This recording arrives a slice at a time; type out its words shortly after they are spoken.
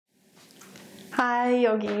Hi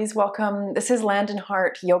yogis, welcome. This is Land and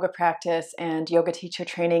Heart yoga practice and yoga teacher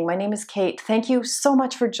training. My name is Kate. Thank you so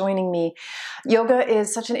much for joining me. Yoga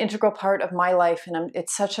is such an integral part of my life, and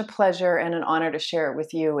it's such a pleasure and an honor to share it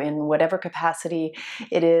with you in whatever capacity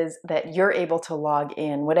it is that you're able to log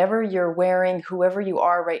in. Whatever you're wearing, whoever you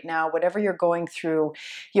are right now, whatever you're going through,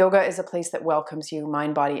 yoga is a place that welcomes you,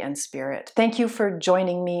 mind, body, and spirit. Thank you for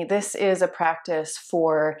joining me. This is a practice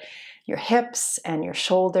for your hips and your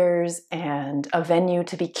shoulders, and a venue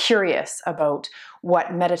to be curious about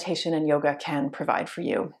what meditation and yoga can provide for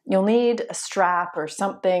you. You'll need a strap or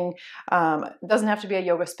something. It doesn't have to be a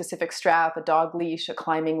yoga specific strap, a dog leash, a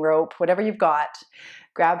climbing rope, whatever you've got.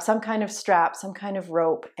 Grab some kind of strap, some kind of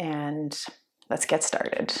rope, and let's get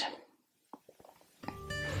started.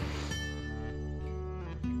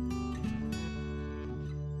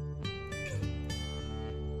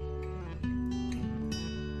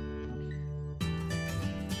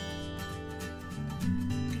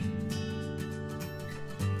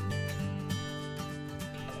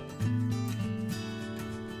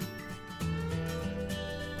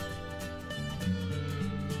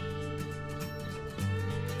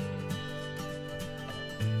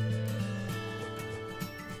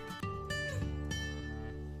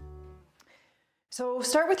 So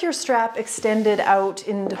start with your strap extended out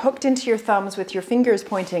and hooked into your thumbs with your fingers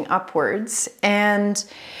pointing upwards, and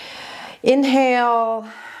inhale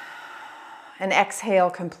and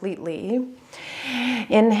exhale completely.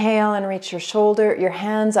 Inhale and reach your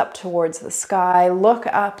hands up towards the sky. Look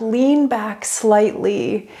up, lean back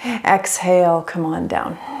slightly. Exhale, come on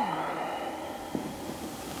down.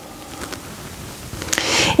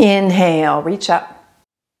 Inhale, reach up.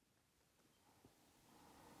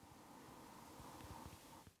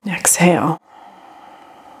 Exhale.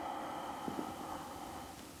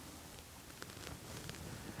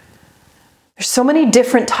 There's so many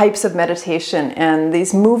different types of meditation, and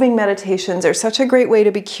these moving meditations are such a great way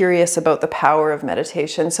to be curious about the power of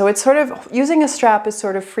meditation. So it's sort of, using a strap is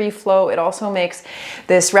sort of free flow. It also makes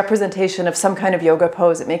this representation of some kind of yoga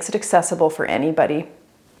pose. It makes it accessible for anybody.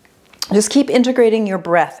 Just keep integrating your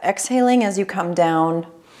breath, exhaling as you come down,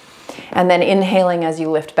 and then inhaling as you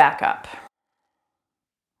lift back up.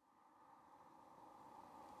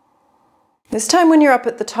 This time when you're up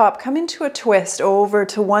at the top, come into a twist over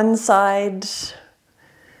to one side,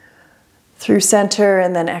 through center,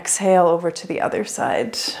 and then exhale over to the other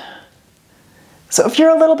side. So if you're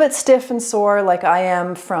a little bit stiff and sore like I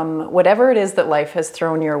am from whatever it is that life has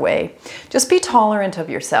thrown your way, just be tolerant of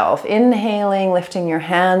yourself. Inhaling, lifting your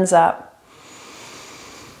hands up.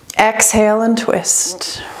 Exhale and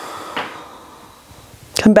twist.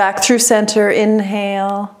 Come back through center,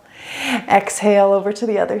 inhale. Exhale over to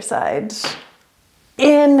the other side.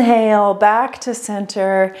 Inhale back to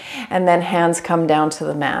center, and then hands come down to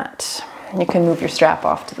the mat. You can move your strap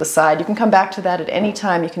off to the side. You can come back to that at any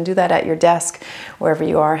time. You can do that at your desk, wherever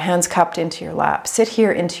you are. Hands cupped into your lap. Sit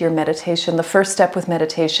here into your meditation. The first step with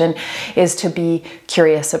meditation is to be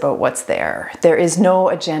curious about what's there. There is no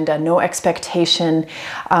agenda, no expectation,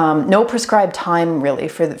 no prescribed time really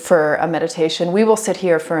for a meditation. We will sit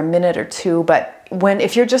here for a minute or two, but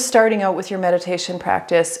if you're just starting out with your meditation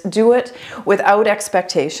practice, do it without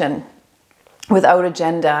expectation, without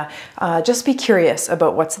agenda. Just be curious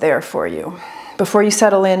about what's there for you. Before you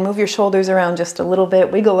settle in, move your shoulders around just a little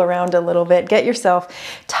bit, wiggle around a little bit, get yourself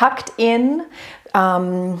tucked in,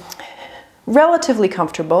 relatively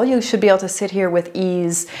comfortable. You should be able to sit here with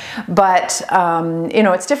ease, but you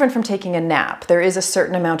know, it's different from taking a nap. There is a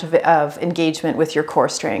certain amount of engagement with your core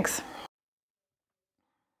strength.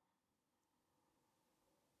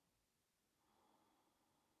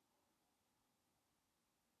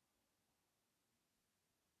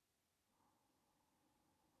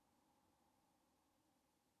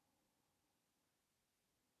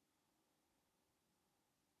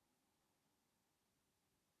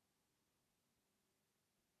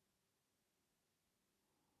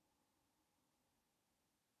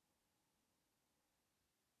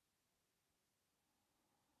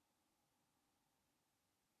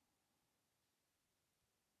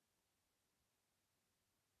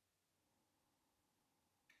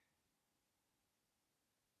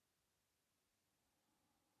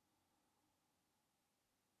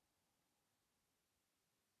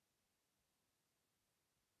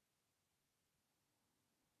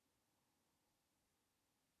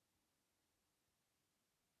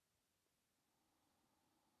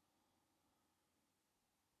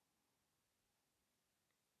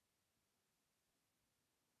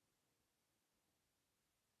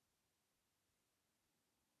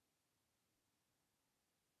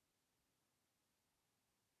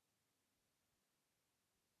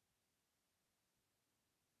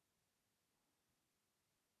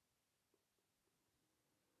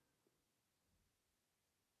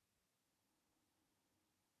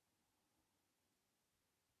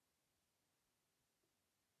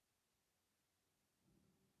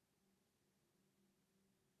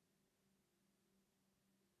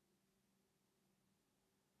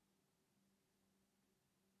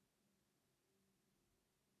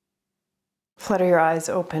 Flutter your eyes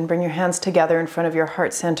open. Bring your hands together in front of your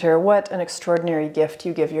heart center. What an extraordinary gift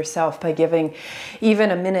you give yourself by giving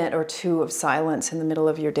even a minute or two of silence in the middle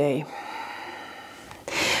of your day.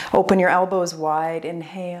 Open your elbows wide.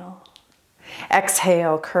 Inhale.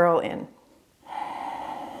 Exhale, curl in.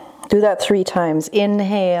 Do that 3 times.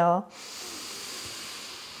 Inhale.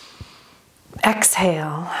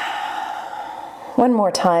 Exhale. One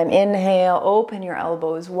more time. Inhale, open your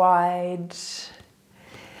elbows wide.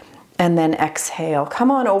 And then exhale. Come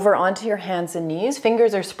on over onto your hands and knees.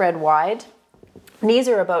 Fingers are spread wide. Knees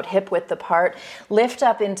are about hip width apart. Lift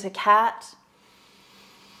up into cat.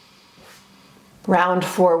 Round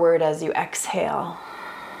forward as you exhale.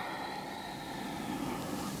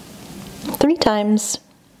 3 times.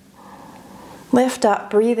 Lift up,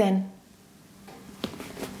 breathe in.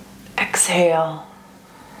 Exhale.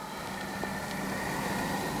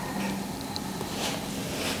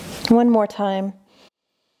 One more time.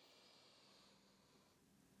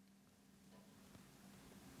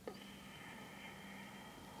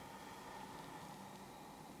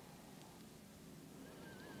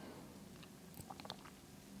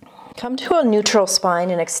 Come to a neutral spine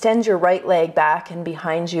and extend your right leg back and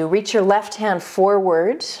behind you. Reach your left hand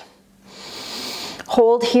forward.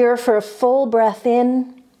 Hold here for a full breath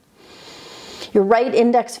in. Your right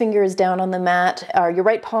index finger is down on the mat, or your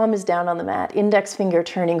right palm is down on the mat, index finger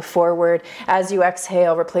turning forward. As you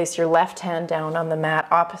exhale, replace your left hand down on the mat,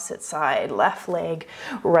 opposite side, left leg,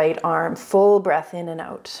 right arm. Full breath in and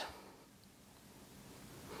out.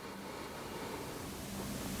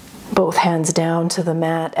 Both hands down to the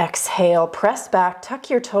mat. Exhale, press back, tuck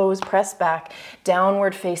your toes, press back,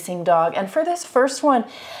 downward facing dog. And for this first one,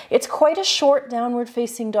 it's quite a short downward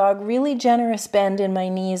facing dog, really generous bend in my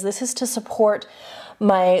knees. This is to support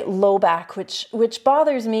my low back, which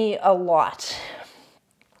bothers me a lot.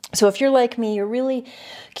 So if you're like me, you're really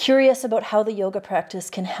curious about how the yoga practice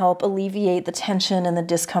can help alleviate the tension and the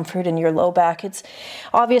discomfort in your low back. It's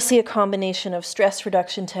obviously a combination of stress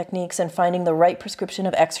reduction techniques and finding the right prescription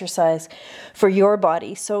of exercise for your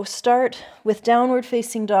body. So start with downward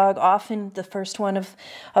facing dog. Often the first one of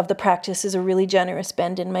the practice is a really generous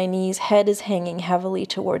bend in my knees. Head is hanging heavily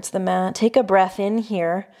towards the mat. Take a breath in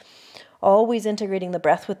here, always integrating the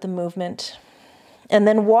breath with the movement. And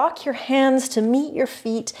then walk your hands to meet your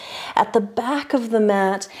feet at the back of the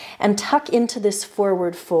mat and tuck into this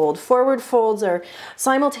forward fold. Forward folds are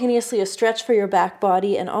simultaneously a stretch for your back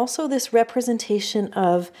body and also this representation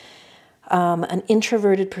of an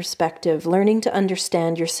introverted perspective, learning to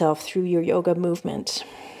understand yourself through your yoga movement.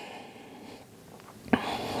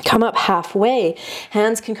 Come up halfway.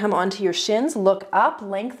 Hands can come onto your shins. Look up,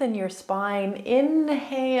 lengthen your spine.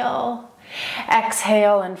 Inhale.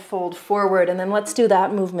 Exhale and fold forward. And then let's do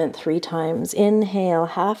that movement 3 times. Inhale,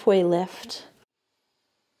 halfway lift.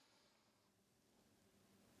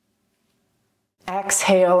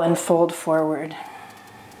 Exhale and fold forward.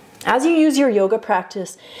 As you use your yoga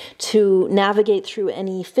practice to navigate through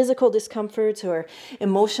any physical discomforts or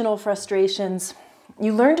emotional frustrations,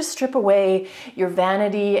 you learn to strip away your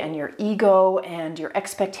vanity and your ego and your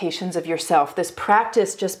expectations of yourself. This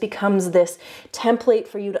practice just becomes this template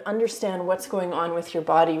for you to understand what's going on with your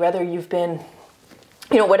body, whether you've been,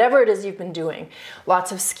 whatever it is you've been doing,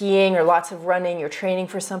 lots of skiing or lots of running, you're training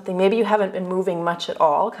for something, maybe you haven't been moving much at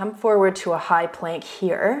all. Come forward to a high plank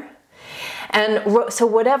here. And so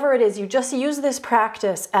whatever it is, you just use this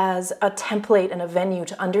practice as a template and a venue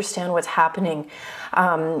to understand what's happening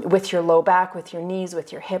with your low back, with your knees,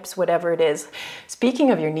 with your hips, whatever it is.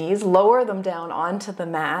 Speaking of your knees, lower them down onto the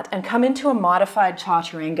mat and come into a modified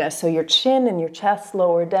chaturanga. So your chin and your chest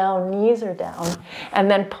lower down, knees are down,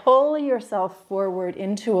 and then pull yourself forward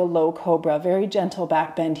into a low cobra. Very gentle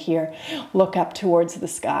back bend here. Look up towards the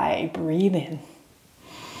sky. Breathe in.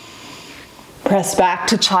 Press back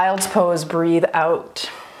to child's pose, breathe out.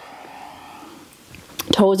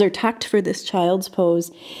 Toes are tucked for this child's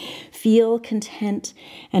pose. Feel content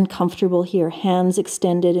and comfortable here. Hands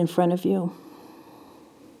extended in front of you.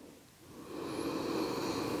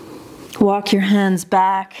 Walk your hands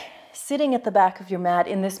back, sitting at the back of your mat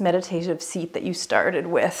in this meditative seat that you started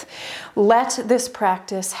with. Let this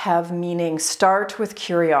practice have meaning. Start with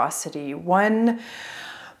curiosity. 1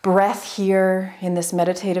 breath here in this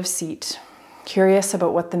meditative seat. Curious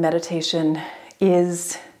about what the meditation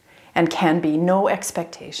is and can be. No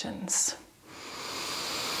expectations.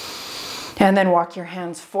 And then walk your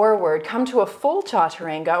hands forward. Come to a full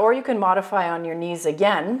chaturanga, or you can modify on your knees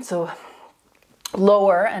again. So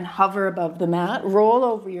Lower and hover above the mat. Roll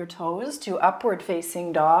over your toes to upward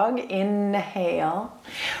facing dog. Inhale.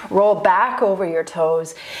 Roll back over your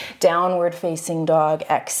toes. Downward facing dog.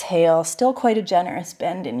 Exhale. Still quite a generous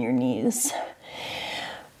bend in your knees.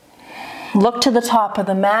 Look to the top of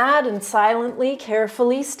the mat and silently,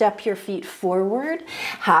 carefully step your feet forward.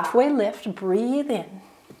 Halfway lift. Breathe in.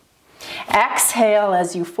 Exhale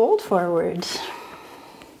as you fold forward.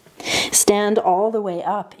 Stand all the way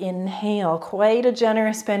up. Inhale. Quite a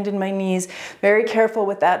generous bend in my knees. Very careful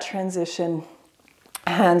with that transition.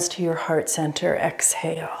 Hands to your heart center.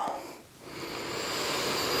 Exhale.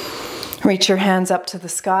 Reach your hands up to the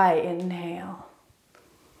sky. Inhale.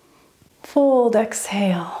 Fold.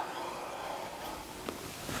 Exhale.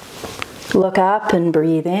 Look up and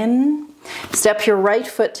breathe in. Step your right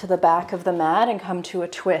foot to the back of the mat and come to a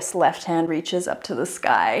twist. Left hand reaches up to the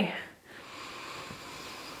sky.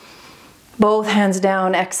 Both hands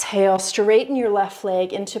down, exhale, straighten your left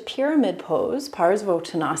leg into pyramid pose,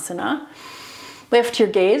 Parsvottanasana. Lift your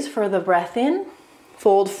gaze for the breath in.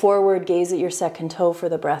 Fold forward, gaze at your second toe for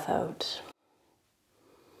the breath out.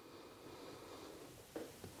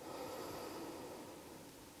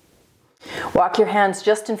 Walk your hands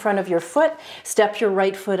just in front of your foot. Step your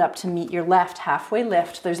right foot up to meet your left. Halfway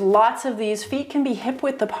lift. There's lots of these. Feet can be hip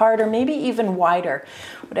width apart or maybe even wider.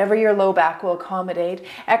 Whatever your low back will accommodate.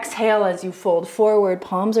 Exhale as you fold forward.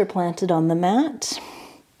 Palms are planted on the mat.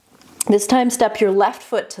 This time, step your left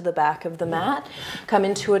foot to the back of the mat. Come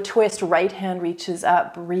into a twist. Right hand reaches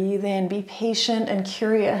up. Breathe in. Be patient and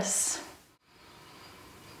curious.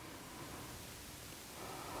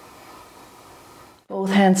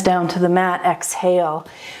 Both hands down to the mat. Exhale.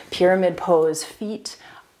 Pyramid pose. Feet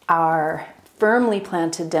are firmly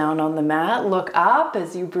planted down on the mat. Look up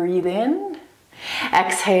as you breathe in.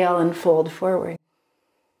 Exhale and fold forward.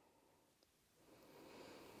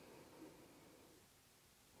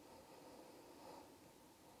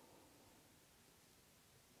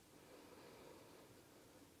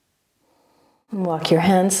 Walk your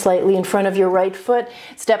hands slightly in front of your right foot.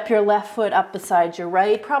 Step your left foot up beside your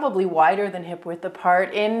right, probably wider than hip width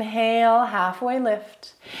apart. Inhale, halfway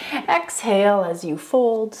lift. Exhale as you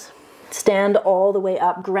fold. Stand all the way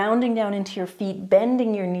up, grounding down into your feet,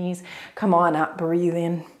 bending your knees. Come on up, breathe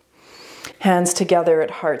in. Hands together at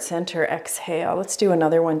heart center, exhale. Let's do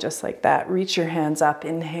another one just like that. Reach your hands up,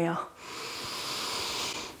 inhale.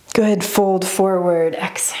 Good, fold forward,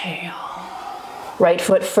 exhale. Right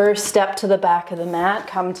foot first, step to the back of the mat,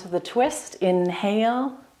 come to the twist,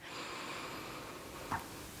 inhale.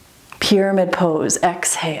 Pyramid pose,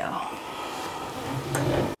 exhale.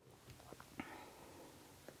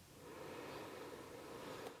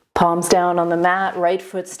 Palms down on the mat, right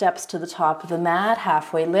foot steps to the top of the mat,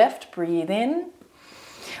 halfway lift, breathe in.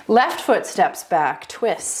 Left foot steps back,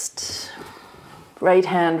 twist. Right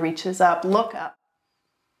hand reaches up, look up.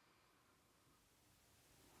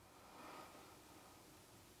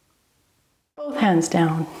 Both hands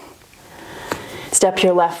down. Step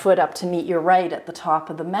your left foot up to meet your right at the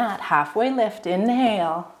top of the mat. Halfway lift,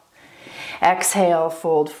 inhale. Exhale,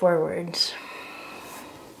 fold forward.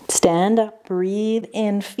 Stand up, breathe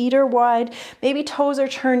in, feet are wide. Maybe toes are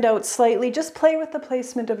turned out slightly. Just play with the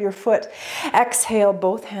placement of your foot. Exhale,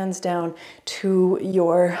 both hands down to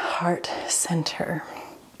your heart center.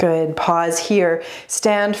 Good, pause here.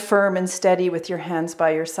 Stand firm and steady with your hands by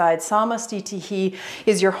your side. Samastitihi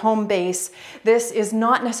is your home base. This is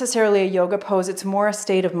not necessarily a yoga pose, it's more a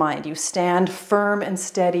state of mind. You stand firm and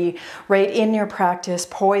steady right in your practice,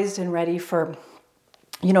 poised and ready for,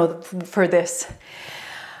 for this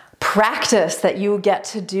practice that you get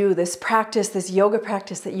to do, this practice, this yoga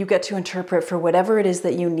practice that you get to interpret for whatever it is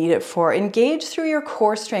that you need it for. Engage through your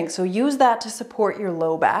core strength, so use that to support your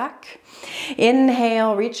low back.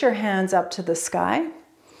 Inhale, reach your hands up to the sky.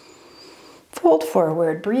 Fold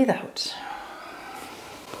forward, breathe out.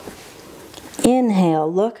 Inhale,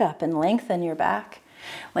 look up and lengthen your back,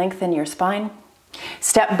 lengthen your spine.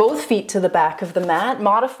 Step both feet to the back of the mat,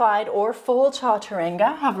 modified or full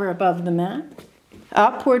chaturanga, hover above the mat.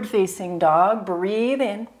 Upward facing dog, breathe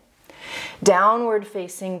in. Downward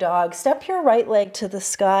facing dog, step your right leg to the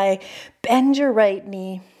sky, bend your right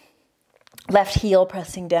knee. Left heel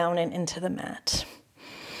pressing down and into the mat.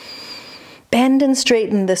 Bend and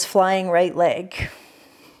straighten this flying right leg.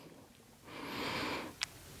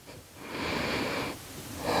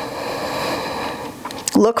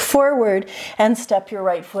 Look forward and step your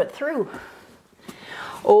right foot through.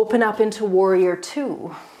 Open up into warrior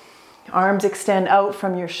two. Arms extend out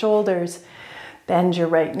from your shoulders. Bend your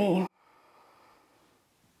right knee.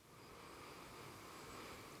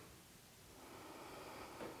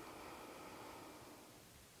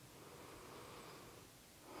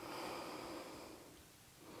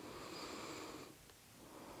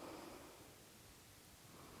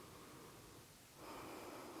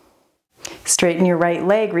 Straighten your right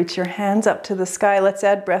leg, reach your hands up to the sky. Let's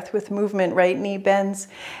add breath with movement. Right knee bends.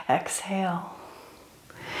 Exhale.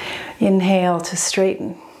 Inhale to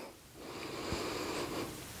straighten.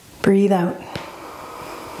 Breathe out.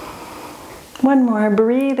 One more.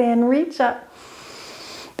 Breathe in, reach up.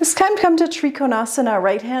 This time come to Trikonasana.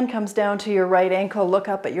 Right hand comes down to your right ankle. Look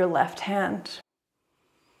up at your left hand.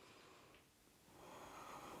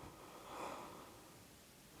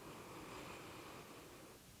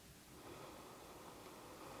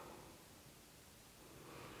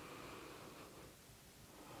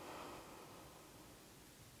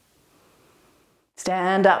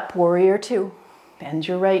 Stand up, warrior two. Bend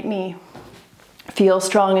your right knee. Feel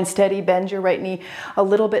strong and steady. Bend your right knee a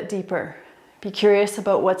little bit deeper. Be curious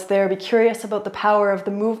about what's there. Be curious about the power of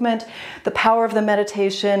the movement, the power of the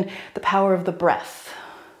meditation, the power of the breath.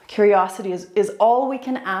 Curiosity is all we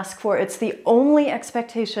can ask for. It's the only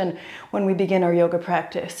expectation when we begin our yoga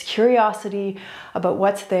practice. Curiosity about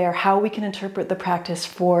what's there, how we can interpret the practice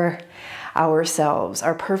for ourselves,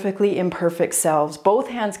 our perfectly imperfect selves. Both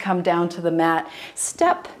hands come down to the mat.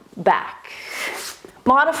 Step back.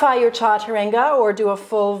 Modify your chaturanga or do a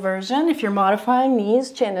full version. If you're modifying,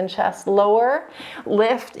 knees, chin and chest lower.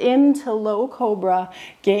 Lift into low cobra.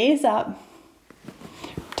 Gaze up.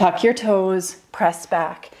 Tuck your toes. Press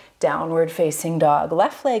back. Downward facing dog.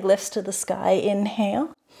 Left leg lifts to the sky.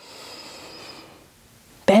 Inhale.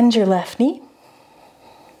 Bend your left knee.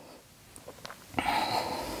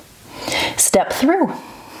 Step through.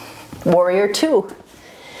 Warrior two.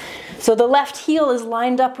 So the left heel is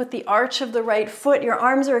lined up with the arch of the right foot. Your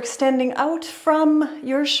arms are extending out from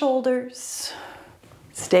your shoulders.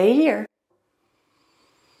 Stay here.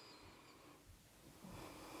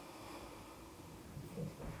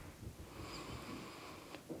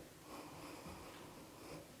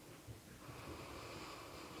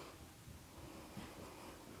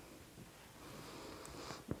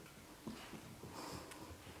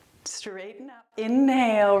 Straighten up.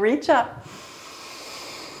 Inhale, reach up.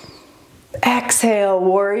 Exhale,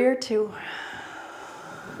 warrior two.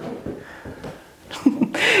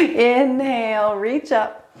 Inhale, reach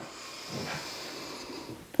up.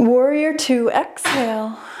 Warrior two,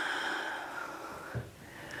 exhale.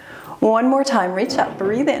 One more time, reach up,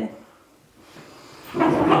 breathe in.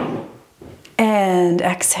 And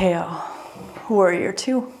exhale, warrior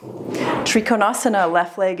two. Trikonasana,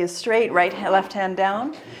 left leg is straight, left hand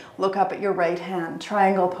down. Look up at your right hand,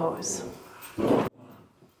 triangle pose.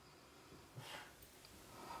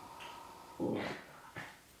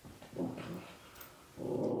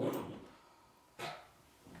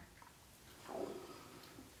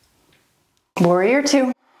 Warrior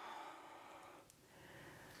two.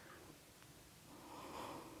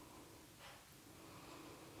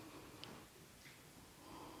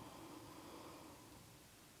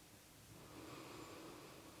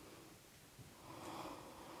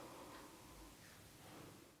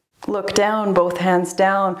 Look down, both hands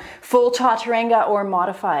down. Full chaturanga or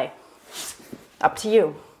modify. Up to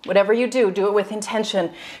you. Whatever you do, do it with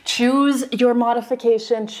intention. Choose your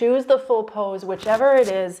modification, choose the full pose, whichever it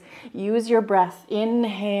is. Use your breath.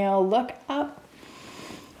 Inhale, look up.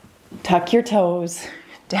 Tuck your toes.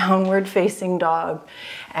 Downward facing dog.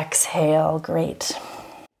 Exhale, great.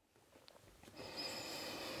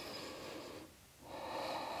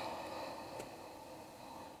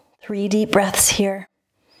 Three deep breaths here.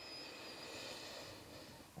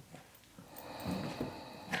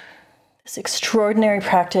 This extraordinary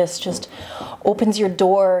practice just opens the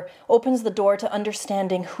door to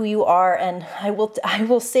understanding who you are, and I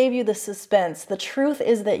will save you the suspense. The truth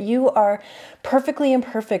is that you are perfectly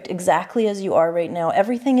imperfect exactly as you are right now.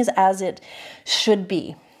 Everything is as it should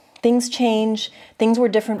be. Things change, things were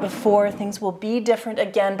different before, things will be different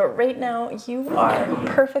again, but right now you are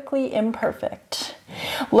perfectly imperfect.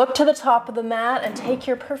 Look to the top of the mat and take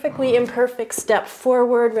your perfectly imperfect step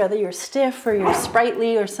forward, whether you're stiff or you're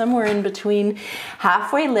sprightly or somewhere in between.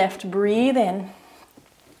 Halfway lift, breathe in.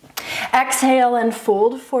 Exhale and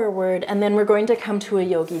fold forward, and then we're going to come to a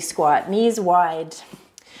yogi squat, knees wide.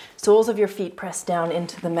 Soles of your feet pressed down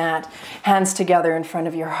into the mat, hands together in front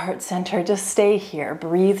of your heart center. Just stay here,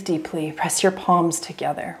 breathe deeply, press your palms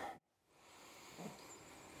together.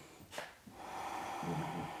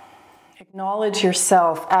 Acknowledge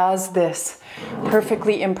yourself as this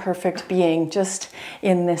perfectly imperfect being just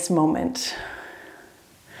in this moment.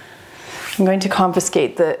 I'm going to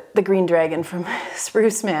confiscate the green dragon from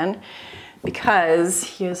Spruce Man because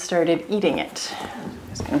he has started eating it. I'm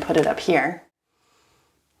just going to put it up here.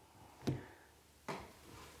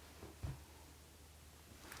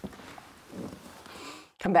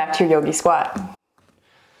 Come back to your yogi squat.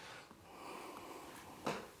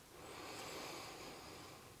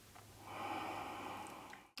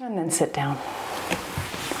 sit down.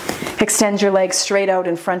 Extend your legs straight out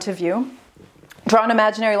in front of you. Draw an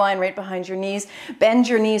imaginary line right behind your knees. Bend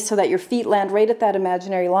your knees so that your feet land right at that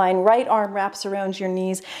imaginary line. Right arm wraps around your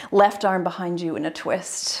knees. Left arm behind you in a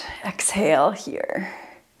twist. Exhale here.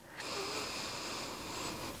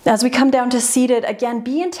 As we come down to seated, again,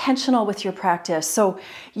 be intentional with your practice. So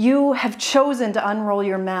you have chosen to unroll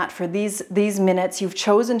your mat for these minutes. You've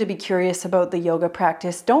chosen to be curious about the yoga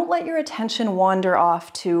practice. Don't let your attention wander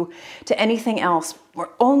off to anything else.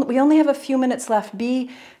 We only have a few minutes left. Be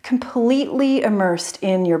completely immersed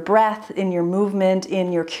in your breath, in your movement,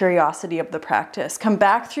 in your curiosity of the practice. Come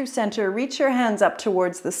back through center, reach your hands up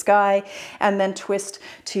towards the sky, and then twist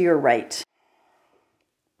to your right.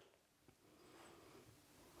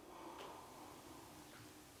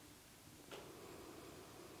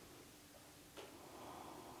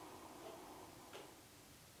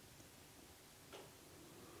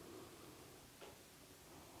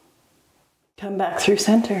 Come back through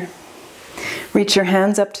center. Reach your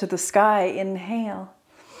hands up to the sky. Inhale.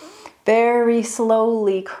 Very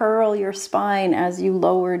slowly curl your spine as you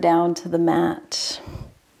lower down to the mat.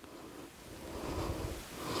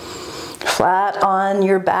 Flat on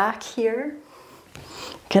your back here.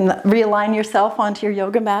 You can realign yourself onto your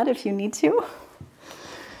yoga mat if you need to.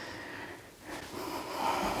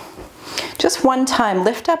 Just one time,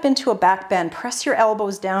 lift up into a back bend. Press your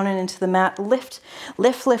elbows down and into the mat. Lift,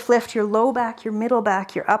 lift, lift, lift your low back, your middle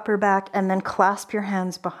back, your upper back, and then clasp your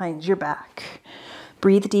hands behind your back.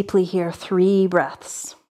 Breathe deeply here, 3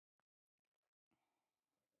 breaths.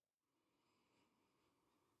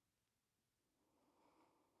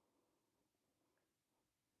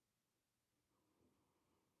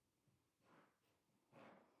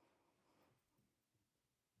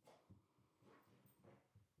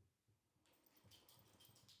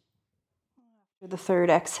 The third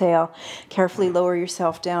exhale, carefully lower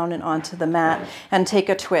yourself down and onto the mat and take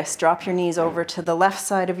a twist. Drop your knees over to the left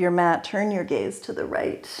side of your mat. Turn your gaze to the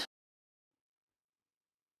right.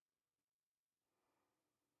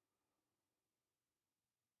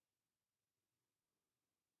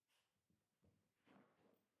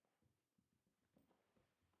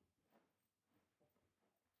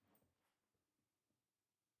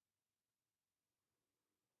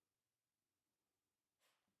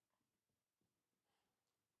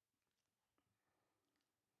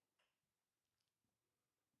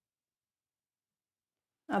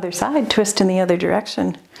 Other side, twist in the other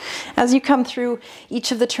direction. As you come through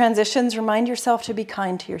each of the transitions, remind yourself to be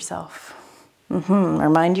kind to yourself.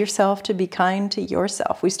 Remind yourself to be kind to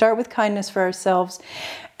yourself. We start with kindness for ourselves,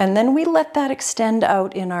 and then we let that extend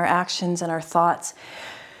out in our actions and our thoughts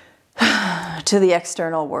to the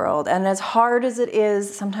external world. And as hard as it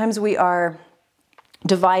is, sometimes we are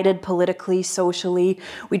divided politically, socially.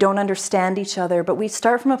 We don't understand each other, but we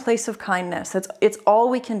start from a place of kindness. It's all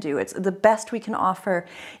we can do. It's the best we can offer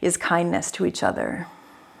is kindness to each other.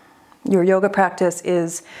 Your yoga practice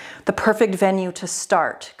is the perfect venue to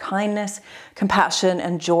start. Kindness, compassion,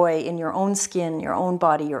 and joy in your own skin, your own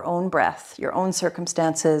body, your own breath, your own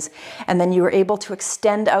circumstances. And then you are able to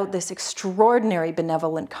extend out this extraordinary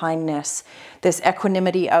benevolent kindness, this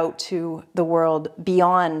equanimity out to the world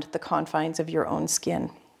beyond the confines of your own skin.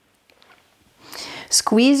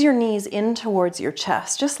 Squeeze your knees in towards your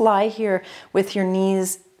chest. Just lie here with your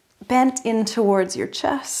knees bent in towards your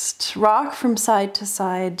chest. Rock from side to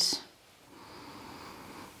side.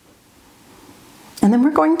 And then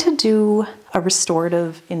we're going to do a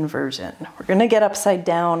restorative inversion. We're going to get upside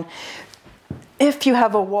down. If you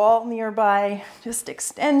have a wall nearby, just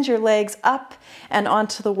extend your legs up and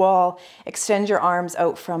onto the wall. Extend your arms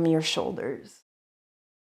out from your shoulders.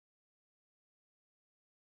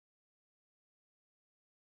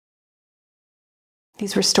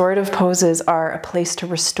 These restorative poses are a place to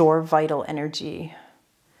restore vital energy.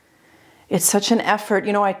 It's such an effort.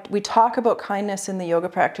 You know, we talk about kindness in the yoga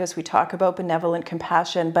practice. We talk about benevolent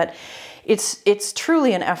compassion, but it's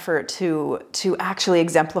truly an effort to actually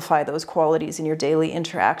exemplify those qualities in your daily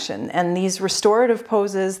interaction. And these restorative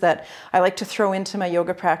poses that I like to throw into my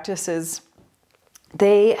yoga practices,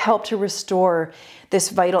 they help to restore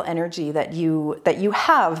this vital energy that you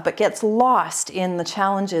have, but gets lost in the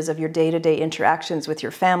challenges of your day-to-day interactions with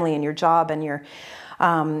your family and your job and your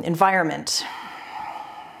environment.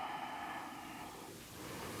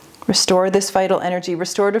 Restore this vital energy.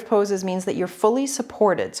 Restorative poses means that you're fully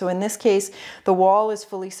supported. So in this case, the wall is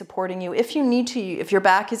fully supporting you. If you need to, if your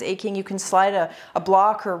back is aching, you can slide a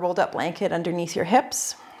block or a rolled up blanket underneath your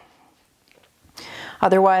hips.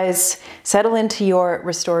 Otherwise, settle into your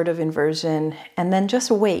restorative inversion and then just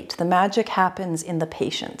wait. The magic happens in the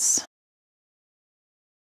patience.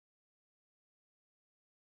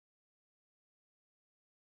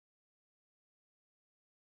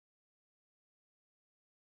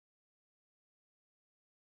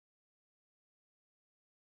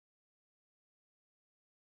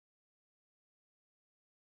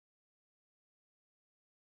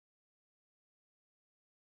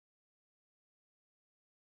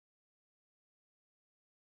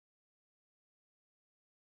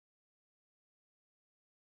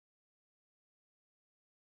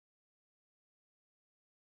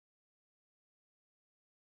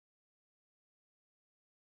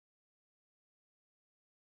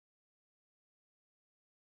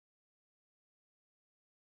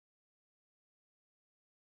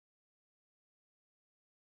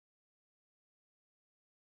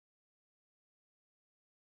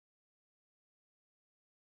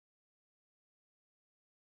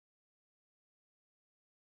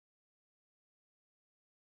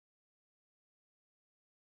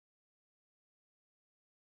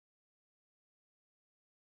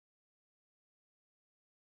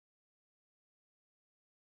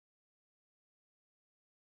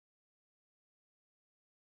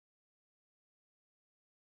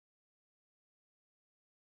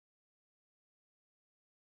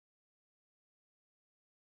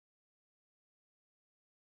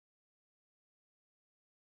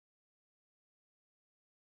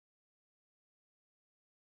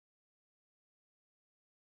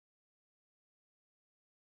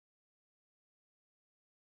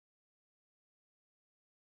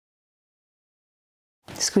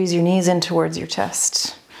 Squeeze your knees in towards your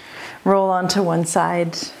chest. Roll onto one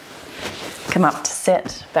side. Come up to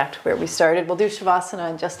sit, back to where we started. We'll do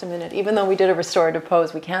Shavasana in just a minute. Even though we did a restorative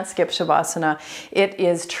pose, we can't skip Shavasana. It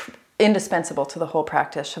is indispensable to the whole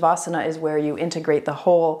practice. Shavasana is where you integrate the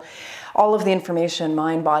whole, all of the information,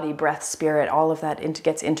 mind, body, breath, spirit, all of that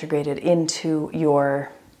gets integrated into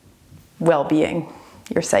your well-being,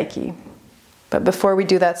 your psyche. But before we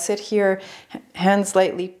do that, sit here, hands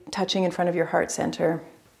lightly touching in front of your heart center.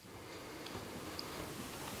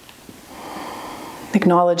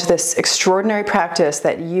 Acknowledge this extraordinary practice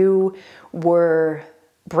that you were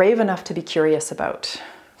brave enough to be curious about.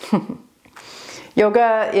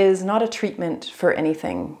 Yoga is not a treatment for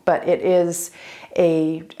anything, but it is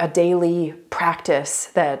a daily practice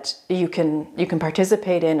that you can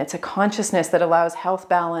participate in. It's a consciousness that allows health,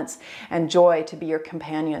 balance, and joy to be your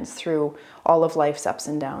companions through all of life's ups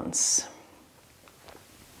and downs.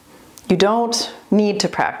 You don't need to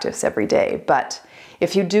practice every day, but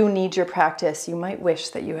if you do need your practice, you might wish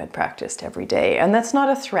that you had practiced every day. And that's not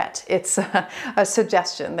a threat. It's a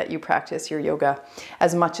suggestion that you practice your yoga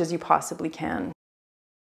as much as you possibly can.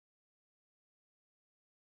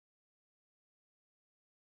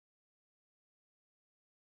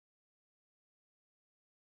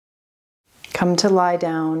 Come to lie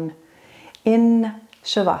down in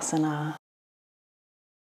Shavasana.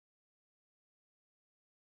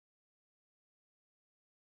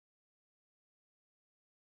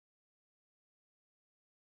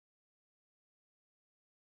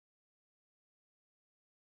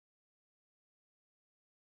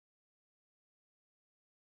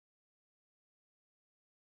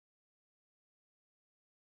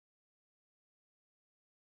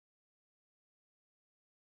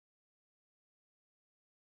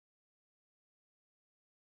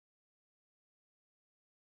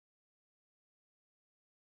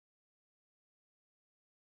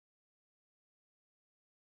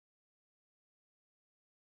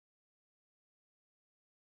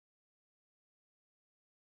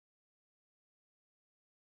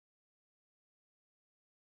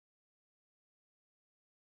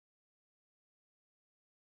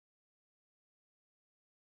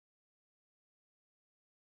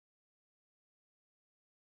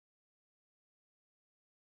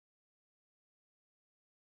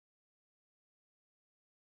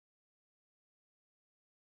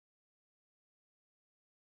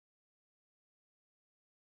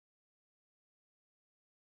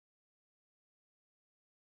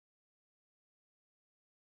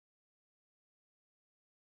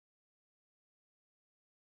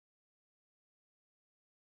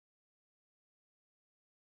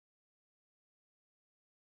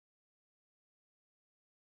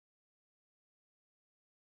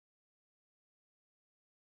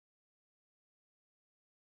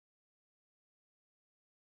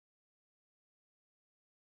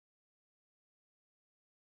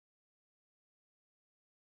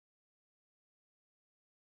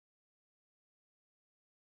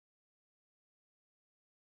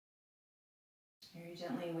 Very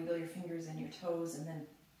gently wiggle your fingers and your toes and then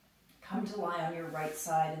come to lie on your right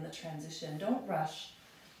side in the transition. Don't rush.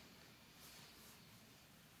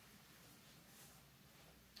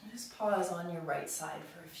 Just pause on your right side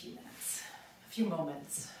for a few minutes, a few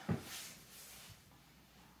moments.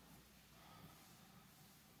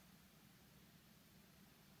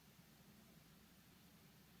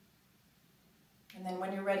 And then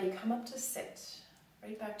when you're ready, come up to sit,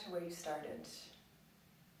 right back to where you started.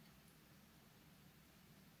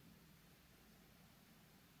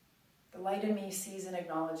 The light in me sees and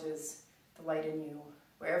acknowledges the light in you,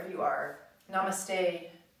 wherever you are. Namaste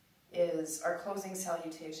is our closing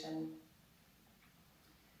salutation.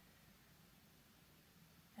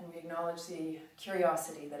 And we acknowledge the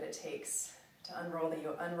curiosity that it takes to unroll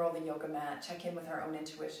the yoga mat, check in with our own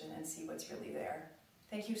intuition and see what's really there.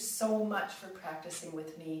 Thank you so much for practicing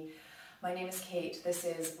with me. My name is Kate. This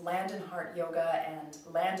is Land and Heart Yoga and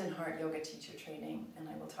Land and Heart Yoga Teacher Training, and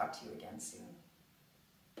I will talk to you again soon.